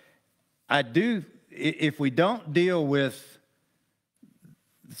 So if we don't deal with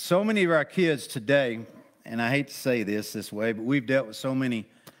so many of our kids today, and I hate to say this way, but we've dealt with so many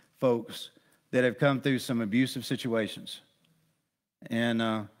folks that have come through some abusive situations. And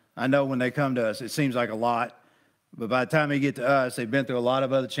I know when they come to us, it seems like a lot. But by the time they get to us, they've been through a lot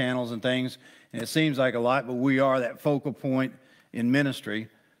of other channels and things. And it seems like a lot, but we are that focal point in ministry.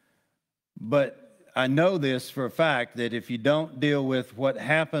 But I know this for a fact, that if you don't deal with what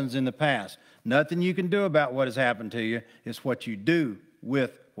happens in the past, nothing you can do about what has happened to you. It's what you do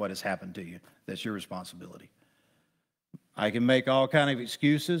with what has happened to you. That's your responsibility. I can make all kinds of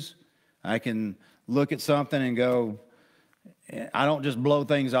excuses. I can look at something and go, I don't just blow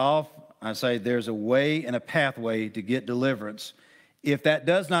things off. I say there's a way and a pathway to get deliverance. If that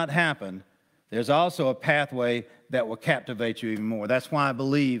does not happen, there's also a pathway that will captivate you even more. That's why I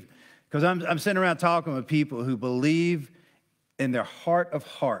believe, because I'm sitting around talking with people who believe in their heart of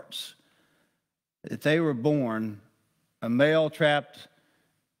hearts that they were born a male trapped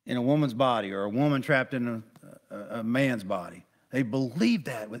in a woman's body or a woman trapped in a man's body. They believe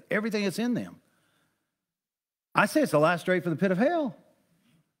that with everything that's in them. I say it's the last straight for the pit of hell.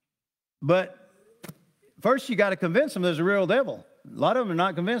 But first you got to convince them there's a real devil. A lot of them are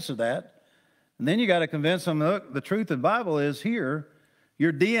not convinced of that. And then you got to convince them, look, the truth of the Bible is here.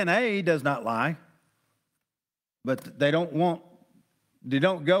 Your DNA does not lie. But they don't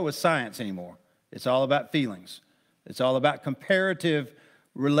go with science anymore. It's all about feelings. It's all about comparative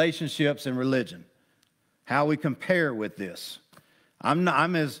relationships and religion. How we compare with this.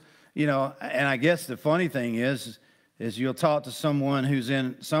 I'm as, you know, and I guess the funny thing is you'll talk to someone who's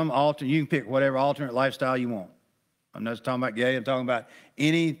in some alternate, you can pick whatever alternate lifestyle you want. I'm not just talking about gay, I'm talking about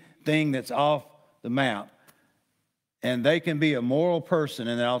anything that's off the map. And they can be a moral person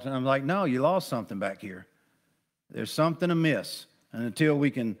in that alternate. I'm like, no, you lost something back here. There's something amiss. And until we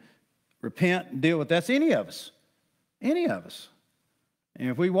can repent and deal with that's any of us. Any of us. And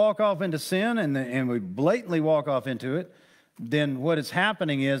if we walk off into sin and we blatantly walk off into it, then what is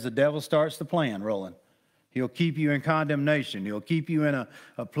happening is the devil starts the plan rolling. He'll keep you in condemnation. He'll keep you in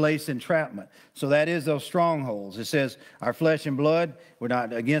a place of entrapment. So that is those strongholds. It says our flesh and blood, we're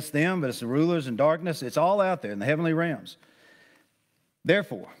not against them, but it's the rulers in darkness. It's all out there in the heavenly realms.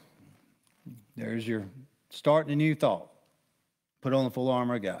 Therefore, there's your starting a new thought. Put on the full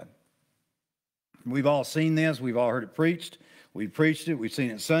armor of God. We've all seen this. We've all heard it preached. We've preached it. We've seen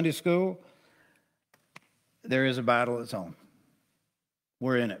it in Sunday school. There is a battle that's on.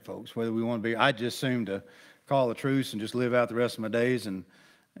 We're in it, folks, whether we want to be. I just assume to call a truce and just live out the rest of my days and,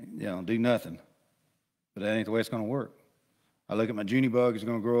 you know, do nothing. But that ain't the way it's going to work. I look at my Junie bug is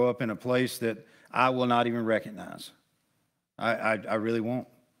going to grow up in a place that I will not even recognize. I really won't.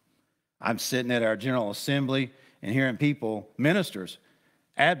 I'm sitting at our General Assembly and hearing people, ministers,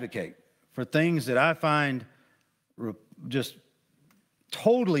 advocate for things that I find just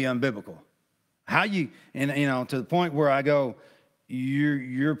totally unbiblical. How you, and you know, to the point where I go,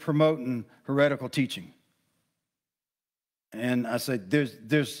 you're promoting heretical teaching. And I say,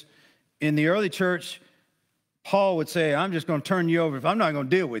 there's in the early church, Paul would say, I'm just going to turn you over. If I'm not going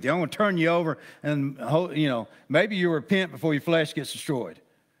to deal with you, I'm going to turn you over and, you know, maybe you repent before your flesh gets destroyed.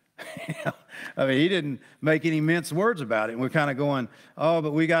 I mean, he didn't make any mince words about it. And we're kind of going, oh,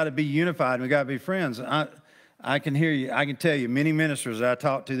 but we got to be unified. And we got to be friends. I can hear you. I can tell you, many ministers that I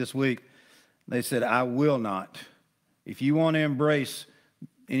talked to this week, they said, I will not. If you want to embrace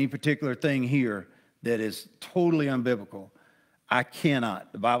any particular thing here that is totally unbiblical, I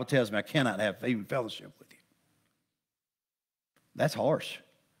cannot. The Bible tells me I cannot have even fellowship with you. That's harsh.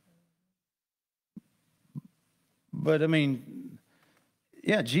 But, I mean,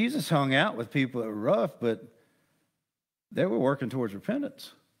 yeah, Jesus hung out with people that were rough, but they were working towards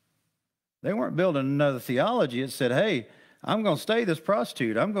repentance. They weren't building another theology that said, hey, I'm going to stay this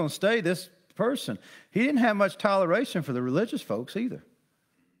prostitute. I'm going to stay this person. He didn't have much toleration for the religious folks either.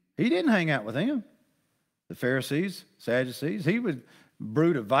 He didn't hang out with them. The Pharisees, Sadducees, he was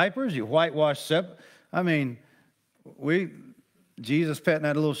brood of vipers. You whitewashed I mean, Jesus petting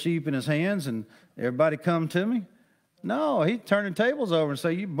that little sheep in his hands and everybody come to me. No, he's turning tables over and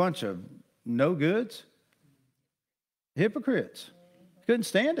say, you bunch of no goods, hypocrites. Couldn't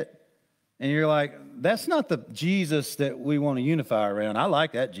stand it. And you're like, that's not the Jesus that we want to unify around. I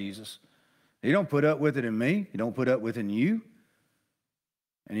like that Jesus. He don't put up with it in me. He don't put up with it in you.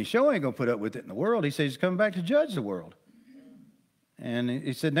 And he sure ain't going to put up with it in the world. He says he's coming back to judge the world. And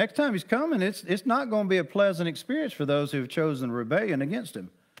he said next time he's coming, it's not going to be a pleasant experience for those who have chosen rebellion against him.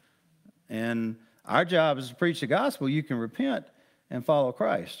 And our job is to preach the gospel. You can repent and follow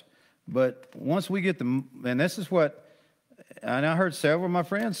Christ. But once we get and this is what, and I heard several of my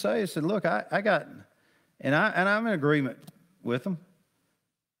friends say, I said, look, I got, and I'm in agreement with them.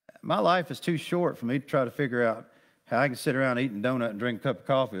 My life is too short for me to try to figure out how I can sit around eating a donut and drink a cup of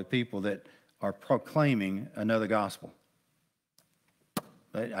coffee with people that are proclaiming another gospel.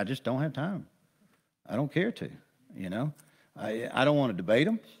 I just don't have time. I don't care to, you know. I don't want to debate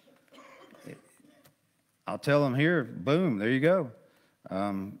them. I'll tell them here, boom, there you go.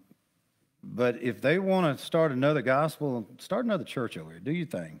 But if they want to start another gospel, start another church over here. Do your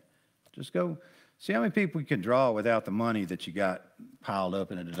thing. Just go see how many people you can draw without the money that you got piled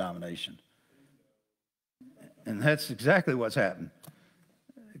up in a denomination. And that's exactly what's happened.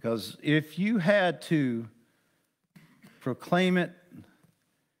 Because if you had to proclaim it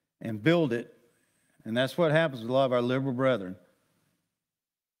and build it, and that's what happens with a lot of our liberal brethren,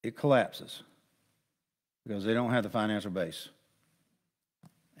 it collapses because they don't have the financial base.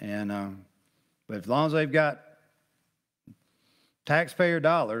 And but as long as they've got taxpayer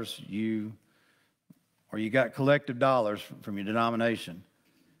dollars, you got collective dollars from your denomination,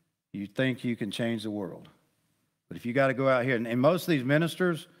 you think you can change the world. But if you got to go out here, and most of these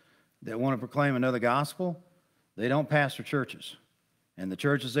ministers that want to proclaim another gospel, they don't pastor churches. And the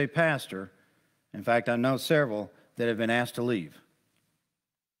churches they pastor, in fact, I know several that have been asked to leave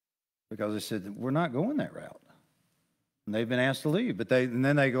because they said, we're not going that route. And they've been asked to leave. And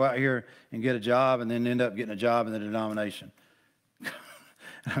then they go out here and get a job and then end up getting a job in the denomination. And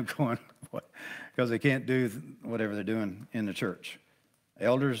I'm going, what? Because they can't do whatever they're doing in the church.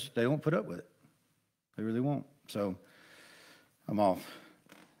 Elders, they won't put up with it. They really won't. So I'm off.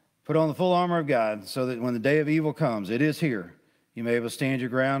 Put on the full armor of God so that when the day of evil comes, it is here, you may be able to stand your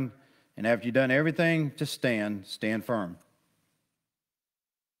ground. And after you've done everything to stand, stand firm.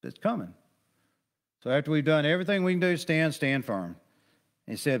 It's coming. So after we've done everything we can do, stand firm.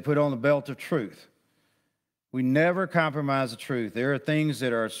 He said, put on the belt of truth. We never compromise the truth. There are things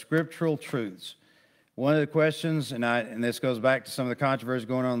that are scriptural truths. One of the questions, and this goes back to some of the controversy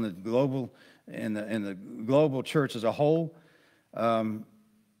going on in the global church as a whole.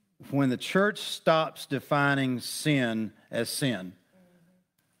 When the church stops defining sin as sin,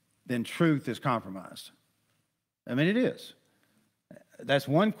 then truth is compromised. I mean, it is. That's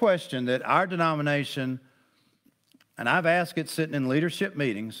one question that our denomination, and I've asked it sitting in leadership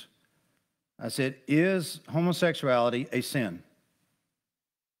meetings, I said, is homosexuality a sin?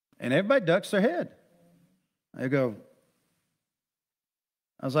 And everybody ducks their head. They go,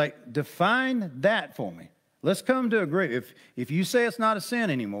 I was like, define that for me. Let's come to agree. If you say it's not a sin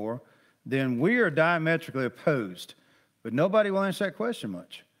anymore, then we are diametrically opposed. But nobody will answer that question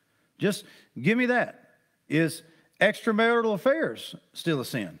much. Just give me that. Is extramarital affairs still a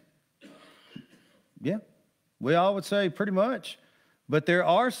sin? Yeah, we all would say pretty much. But there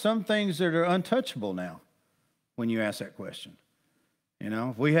are some things that are untouchable now when you ask that question. You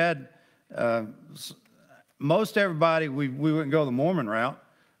know, if we had most everybody, we wouldn't go the Mormon route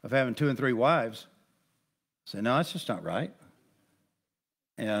of having 2 and 3 wives. Say, no, that's just not right.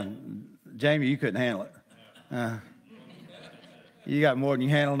 And Jamie, you couldn't handle it. You got more than you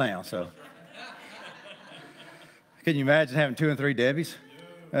handle now, so. Can you imagine having 2 and 3 Debbies?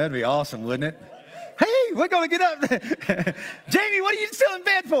 That'd be awesome, wouldn't it? Hey, we're going to get up. Jamie, what are you still in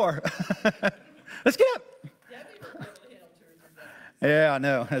bed for? Let's get up. Yeah, I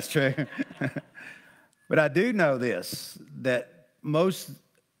know. That's true. But I do know this, that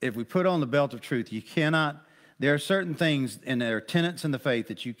if we put on the belt of truth, you cannot, there are certain things, and there are tenets in the faith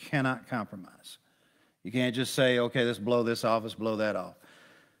that you cannot compromise. You can't just say, okay, let's blow this off, let's blow that off.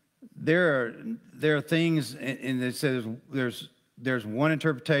 There are things, and it says there's one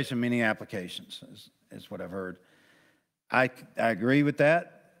interpretation, many applications, is what I've heard. I agree with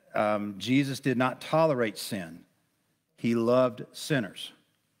that. Jesus did not tolerate sin. He loved sinners.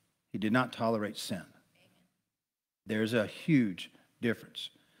 He did not tolerate sin. There's a huge difference.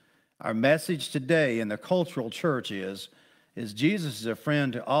 Our message today in the cultural church is Jesus is a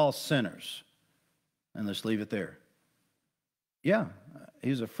friend to all sinners. And let's leave it there. Yeah,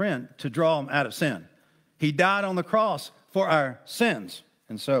 he's a friend to draw them out of sin. He died on the cross for our sins.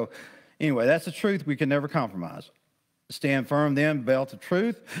 And so, anyway, that's the truth we can never compromise. Stand firm then, belt of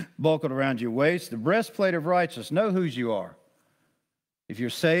truth, buckled around your waist, the breastplate of righteousness. Know whose you are. If you're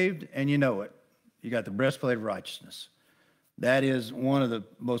saved and you know it, you got the breastplate of righteousness. That is one of the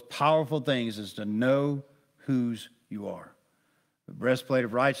most powerful things, is to know whose you are. The breastplate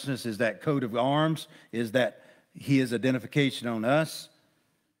of righteousness is that coat of arms, is that his identification on us.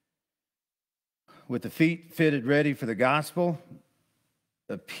 With the feet fitted ready for the gospel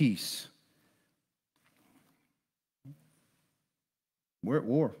of peace. We're at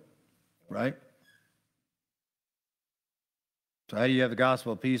war, right? So how do you have the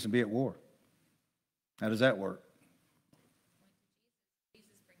gospel of peace and be at war? How does that work?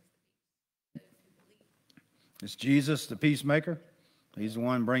 Is Jesus the peacemaker? He's the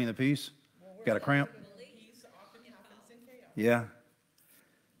one bringing the peace? Got a cramp? Yeah.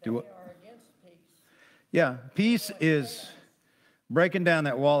 Yeah, peace is breaking down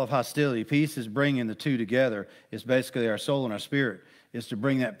that wall of hostility. Peace is bringing the two together. It's basically our soul and our spirit is to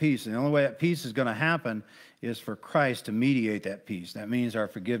bring that peace. And the only way that peace is going to happen is for Christ to mediate that peace. That means our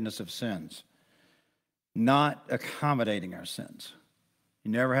forgiveness of sins, not accommodating our sins.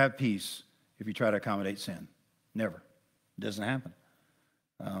 You never have peace if you try to accommodate sin. Never. It doesn't happen.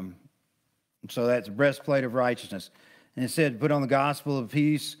 So that's breastplate of righteousness. And it said, put on the gospel of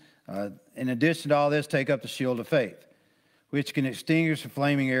peace. In addition to all this, take up the shield of faith, which can extinguish the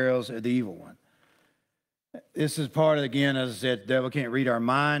flaming arrows of the evil one. This is part of, again, as I said, the devil can't read our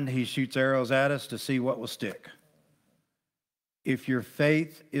mind. He shoots arrows at us to see what will stick. If your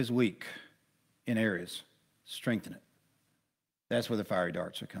faith is weak in areas, strengthen it. That's where the fiery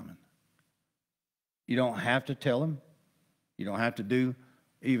darts are coming. You don't have to tell him. You don't have to do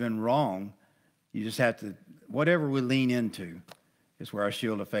even wrong. You just have to, whatever we lean into is where our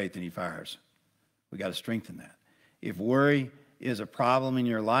shield of faith and he fires. We got to strengthen that. If worry is a problem in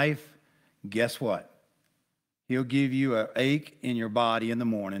your life, guess what? He'll give you an ache in your body in the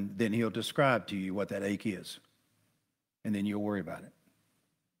morning, then he'll describe to you what that ache is. And then you'll worry about it.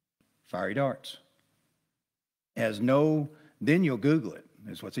 Fiery darts. Then you'll Google it.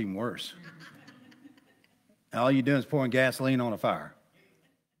 That's what's even worse. All you're doing is pouring gasoline on a fire.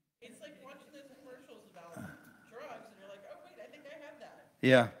 It's like watching those commercials about drugs, and you're like, oh, wait, I think I have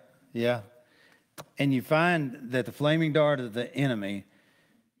that. Yeah. And you find that the flaming dart of the enemy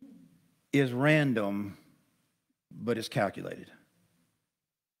is random, but it's calculated.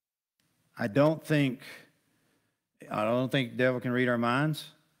 I don't think the devil can read our minds.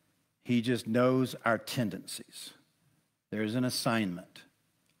 He just knows our tendencies. There's an assignment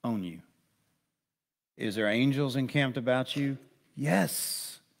on you. Is there angels encamped about you?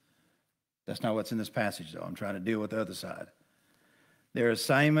 Yes. That's not what's in this passage, though. I'm trying to deal with the other side. There are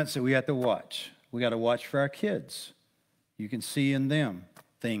assignments that we have to watch. We got to watch for our kids. You can see in them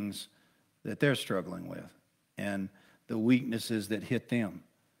things that they're struggling with and the weaknesses that hit them.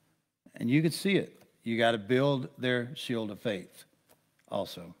 And you can see it. You got to build their shield of faith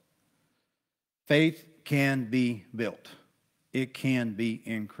also. Faith can be built. It can be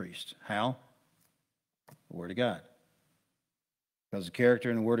increased. How? The Word of God. Because the character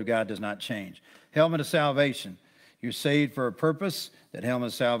in the Word of God does not change. Helmet of salvation. You're saved for a purpose. That helmet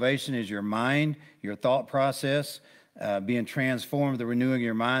of salvation is your mind, your thought process, being transformed. The renewing of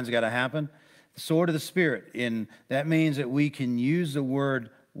your mind's got to happen. The sword of the Spirit. And that means that we can use the Word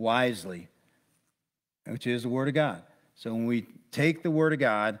wisely, which is the Word of God. So when we take the Word of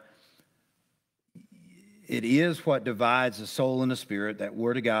God, it is what divides the soul and the spirit, that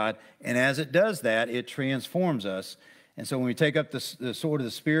Word of God. And as it does that, it transforms us. And so when we take up the sword of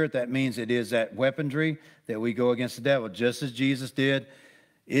the Spirit, that means it is that weaponry that we go against the devil, just as Jesus did.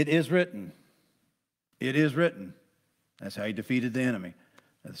 It is written. It is written. That's how he defeated the enemy,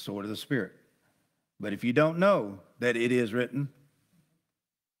 the sword of the Spirit. But if you don't know that it is written,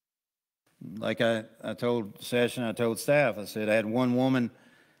 like I told Session, I told staff, I said I had one woman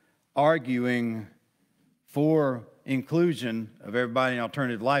arguing for inclusion of everybody in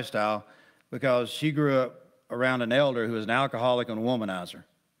alternative lifestyle because she grew up around an elder who was an alcoholic and a womanizer.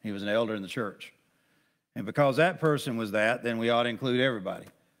 He was an elder in the church. And because that person was that, then we ought to include everybody.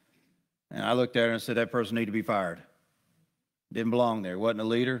 And I looked at her and said, that person needed to be fired. Didn't belong there. Wasn't a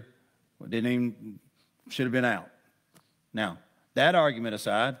leader. Should have been out. Now, that argument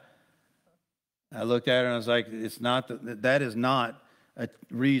aside, I looked at her and I was like, that is not a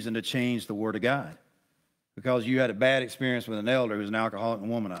reason to change the Word of God. Because you had a bad experience with an elder who's an alcoholic and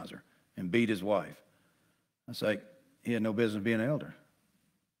womanizer and beat his wife. I was like, he had no business being an elder.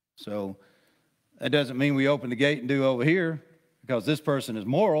 So that doesn't mean we open the gate and do over here, because this person is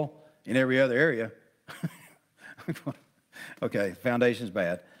moral in every other area. Okay, foundation's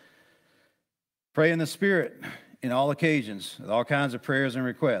bad. Pray in the Spirit in all occasions, with all kinds of prayers and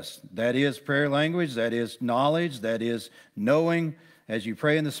requests. That is prayer language, that is knowledge, that is knowing as you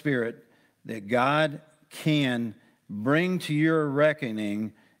pray in the Spirit that God can bring to your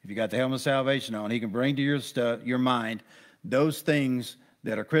reckoning, if you got the helmet of salvation on, he can bring to your mind those things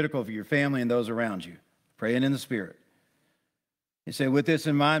that are critical for your family and those around you. Praying in the Spirit. He said, with this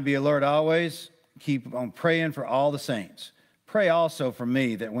in mind, be alert always. Keep on praying for all the saints. Pray also for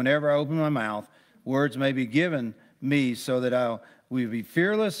me, that whenever I open my mouth, words may be given me, so that we be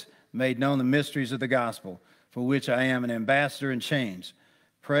fearless, made known the mysteries of the gospel, for which I am an ambassador in chains.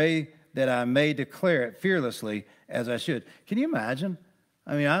 Pray that I may declare it fearlessly as I should. Can you imagine?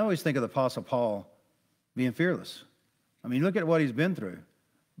 I mean, I always think of the Apostle Paul being fearless. I mean, look at what he's been through.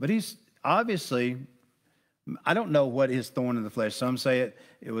 But he's obviously, I don't know what his thorn in the flesh. Some say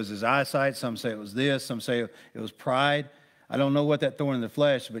it was his eyesight. Some say it was this. Some say it was pride. I don't know what that thorn in the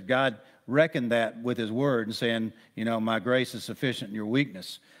flesh, but God reckoned that with his word and saying, my grace is sufficient in your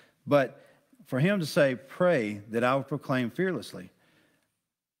weakness. But for him to say, pray that I will proclaim fearlessly,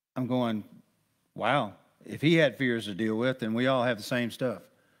 I'm going, wow, if he had fears to deal with, then we all have the same stuff.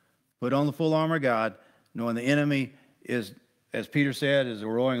 Put on the full armor of God, knowing the enemy is as Peter said, is a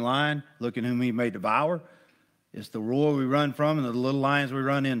roaring lion, looking whom he may devour. It's the roar we run from and the little lions we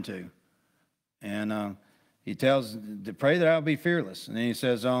run into. And he tells to pray that I'll be fearless. And then he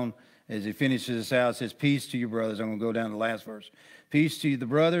says on, as he finishes this out, it says, peace to you, brothers. I'm going to go down to the last verse. Peace to you, the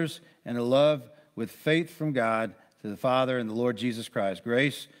brothers, and the love with faith from God to the Father and the Lord Jesus Christ.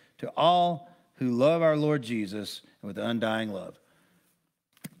 Grace to all who love our Lord Jesus with undying love.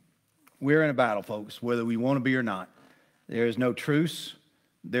 We're in a battle, folks, whether we want to be or not. There is no truce.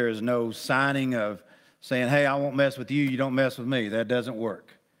 There is no signing of saying, hey, I won't mess with you, you don't mess with me. That doesn't work.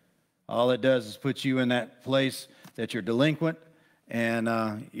 All it does is put you in that place that you're delinquent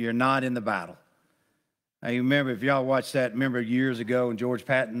and you're not in the battle. Now, you remember, if y'all watched that, remember years ago in George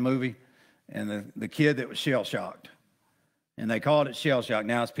Patton movie, and the kid that was shell-shocked. And they called it shell-shock.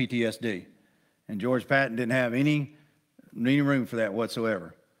 Now it's PTSD. And George Patton didn't have any room for that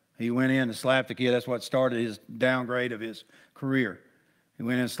whatsoever. He went in and slapped the kid. That's what started his downgrade of his career. He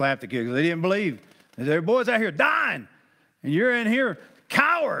went in and slapped the kid because they didn't believe. They said, boys out here dying, and you're in here,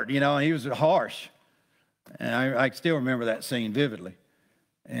 coward, and he was harsh. And I still remember that scene vividly.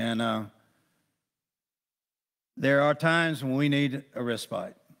 And there are times when we need a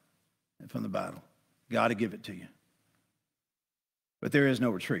respite from the battle. God to give it to you. But there is no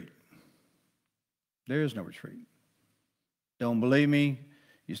retreat. There is no retreat. Don't believe me?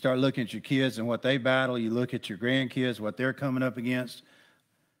 You start looking at your kids and what they battle. You look at your grandkids, what they're coming up against.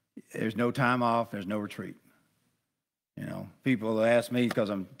 There's no time off. There's no retreat. People ask me, because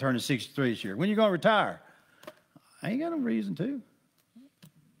I'm turning 63 this year, when you going to retire? I ain't got no reason to.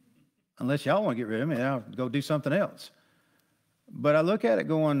 Unless y'all want to get rid of me, I'll go do something else. But I look at it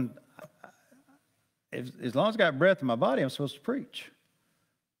going, as long as I got breath in my body, I'm supposed to preach.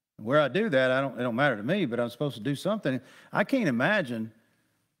 Where I do that, it don't matter to me, but I'm supposed to do something. I can't imagine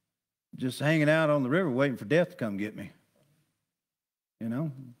just hanging out on the river waiting for death to come get me.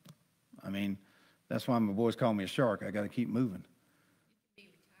 That's why my boys call me a shark. I got to keep moving.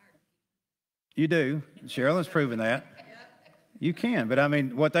 You do. Sherilyn's proven that. You can, but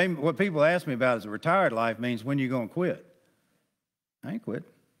what people ask me about is a retired life means when you going to quit. I ain't quit.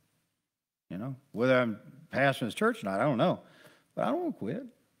 Whether I'm pastoring this church or not, I don't know. But I don't want to quit.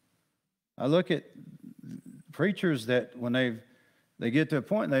 I look at preachers that when they get to a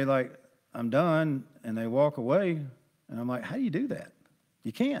point and they like, I'm done, and they walk away, and I'm like, how do you do that?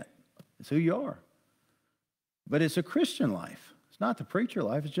 You can't. It's who you are. But it's a Christian life. It's not the preacher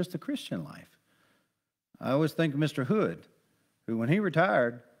life, it's just the Christian life. I always think of Mr. Hood, who when he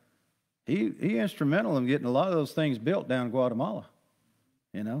retired, he instrumental in getting a lot of those things built down in Guatemala.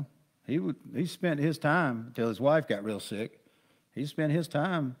 He spent his time until his wife got real sick. He spent his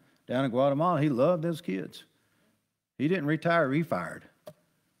time down in Guatemala. He loved those kids. He didn't retire, he fired.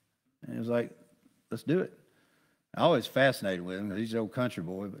 And he was like, let's do it. I always fascinated with him because he's an old country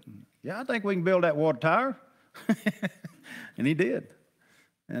boy. But yeah, I think we can build that water tower. And he did.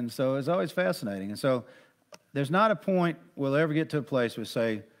 And so it's always fascinating. And so there's not a point we'll ever get to a place where we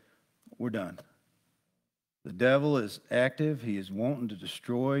say, we're done. The devil is active. He is wanting to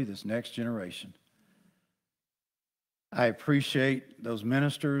destroy this next generation. I appreciate those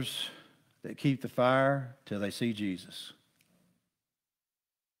ministers that keep the fire till they see Jesus.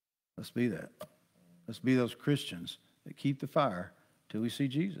 Let's be that. Let's be those Christians that keep the fire till we see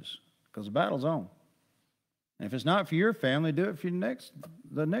Jesus, because the battle's on. And if it's not for your family, do it for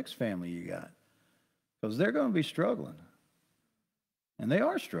the next family you got, because they're going to be struggling, and they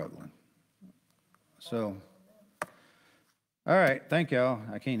are struggling. So, all right, thank y'all.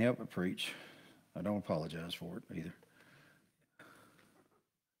 I can't help but preach. I don't apologize for it either.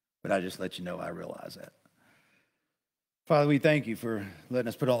 But I just let you know I realize that. Father, we thank you for letting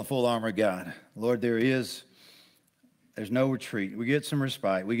us put on the full armor of God. Lord, there's no retreat. We get some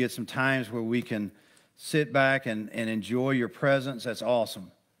respite. We get some times where we can sit back and enjoy your presence. That's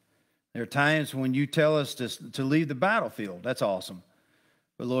awesome. There are times when you tell us to leave the battlefield. That's awesome.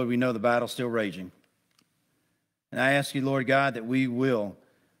 But Lord, we know the battle's still raging. And I ask you, Lord God, that we will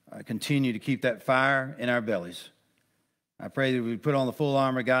continue to keep that fire in our bellies. I pray that we put on the full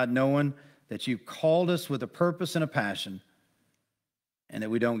armor of God, knowing that you've called us with a purpose and a passion, and that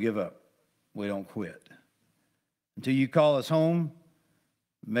we don't give up. We don't quit. Until you call us home,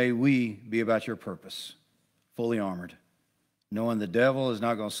 may we be about your purpose, fully armored, knowing the devil is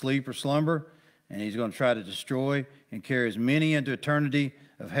not going to sleep or slumber, and he's going to try to destroy and carry as many into eternity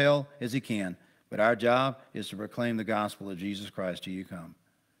of hell as he can. But our job is to proclaim the gospel of Jesus Christ till you come,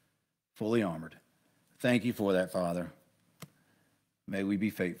 fully armored. Thank you for that, Father. May we be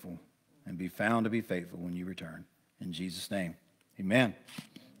faithful and be found to be faithful when you return. In Jesus' name, amen.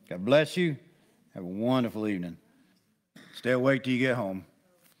 God bless you. Have a wonderful evening. Stay awake till you get home.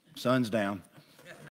 Sun's down.